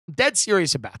dead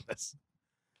serious about this.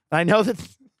 And I know that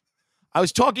I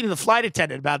was talking to the flight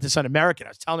attendant about this on American.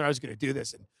 I was telling her I was going to do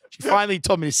this, and she finally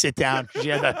told me to sit down. She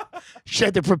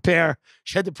had to prepare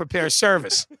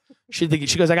service. She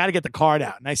goes, I got to get the card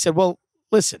out. And I said, well,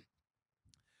 listen,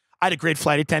 I had a great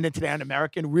flight attendant today on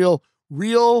American, real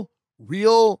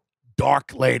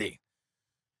dark lady.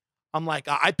 I'm like,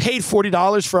 I paid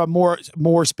 $40 for a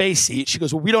more space seat. She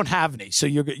goes, well, we don't have any. So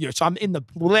so I'm in the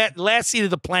last seat of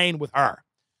the plane with her.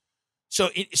 So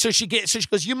she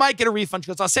goes, you might get a refund. She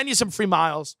goes, I'll send you some free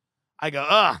miles. I go,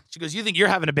 ugh. She goes, you think you're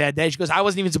having a bad day? She goes, I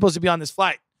wasn't even supposed to be on this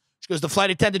flight. She goes, the flight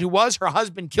attendant her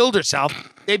husband killed herself.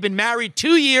 They've been married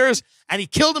 2 years, and he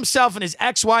killed himself in his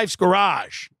ex-wife's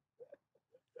garage.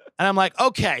 And I'm like,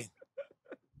 okay,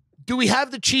 do we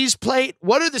have the cheese plate?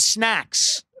 What are the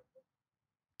snacks?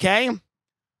 Okay.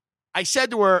 I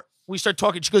said to her, we started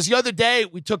talking. She goes, the other day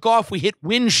we took off, we hit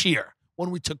wind shear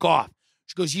when we took off.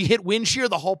 She goes, you hit wind shear,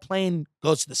 the whole plane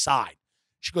goes to the side.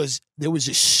 She goes, there was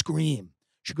a scream.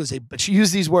 She goes, but she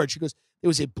used these words. She goes, there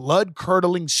was a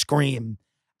blood-curdling scream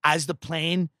as the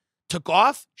plane took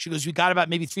off. She goes, we got about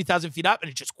maybe 3,000 feet up, and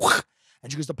it just,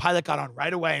 and she goes, the pilot got on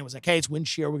right away and was like, hey, it's wind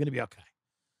shear. We're going to be okay.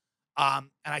 And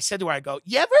I said to her, I go,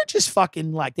 you ever just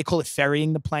fucking, like, they call it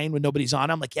ferrying the plane when nobody's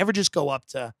on? I'm like, you ever just go up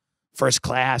to first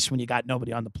class when you got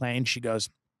nobody on the plane? She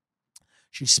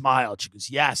smiled. She goes,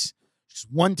 yes. Just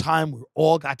one time, we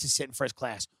all got to sit in first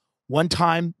class. One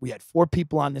time, we had 4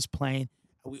 people on this plane,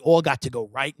 and we all got to go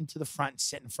right into the front and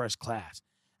sit in first class.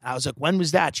 And I was like, when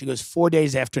was that? She goes, 4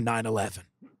 days after 9/11.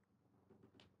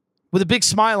 With a big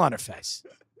smile on her face.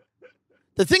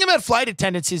 The thing about flight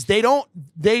attendants is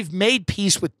they've made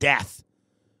peace with death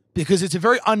because it's a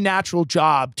very unnatural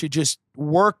job to just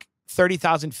work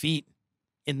 30,000 feet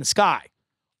in the sky.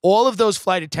 All of those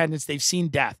flight attendants, they've seen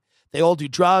death. They all do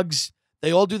drugs. They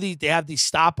have these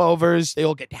stopovers. They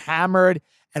all get hammered,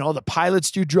 and all the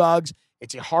pilots do drugs.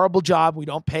 It's a horrible job. We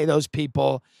don't pay those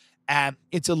people. And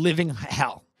it's a living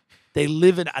hell. They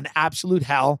live in an absolute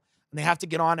hell, and they have to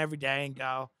get on every day and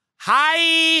go,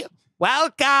 hi,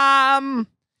 welcome.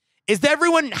 Is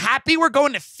everyone happy we're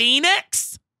going to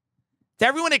Phoenix? Is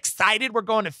everyone excited we're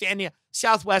going to Phoenix?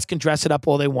 Southwest can dress it up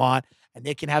all they want, and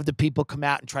they can have the people come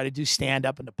out and try to do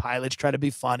stand-up, and the pilots try to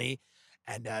be funny.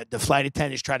 And the flight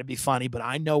attendants try to be funny, but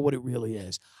I know what it really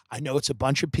is. I know it's a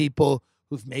bunch of people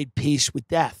who've made peace with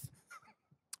death.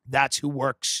 That's who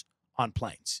works on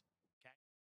planes.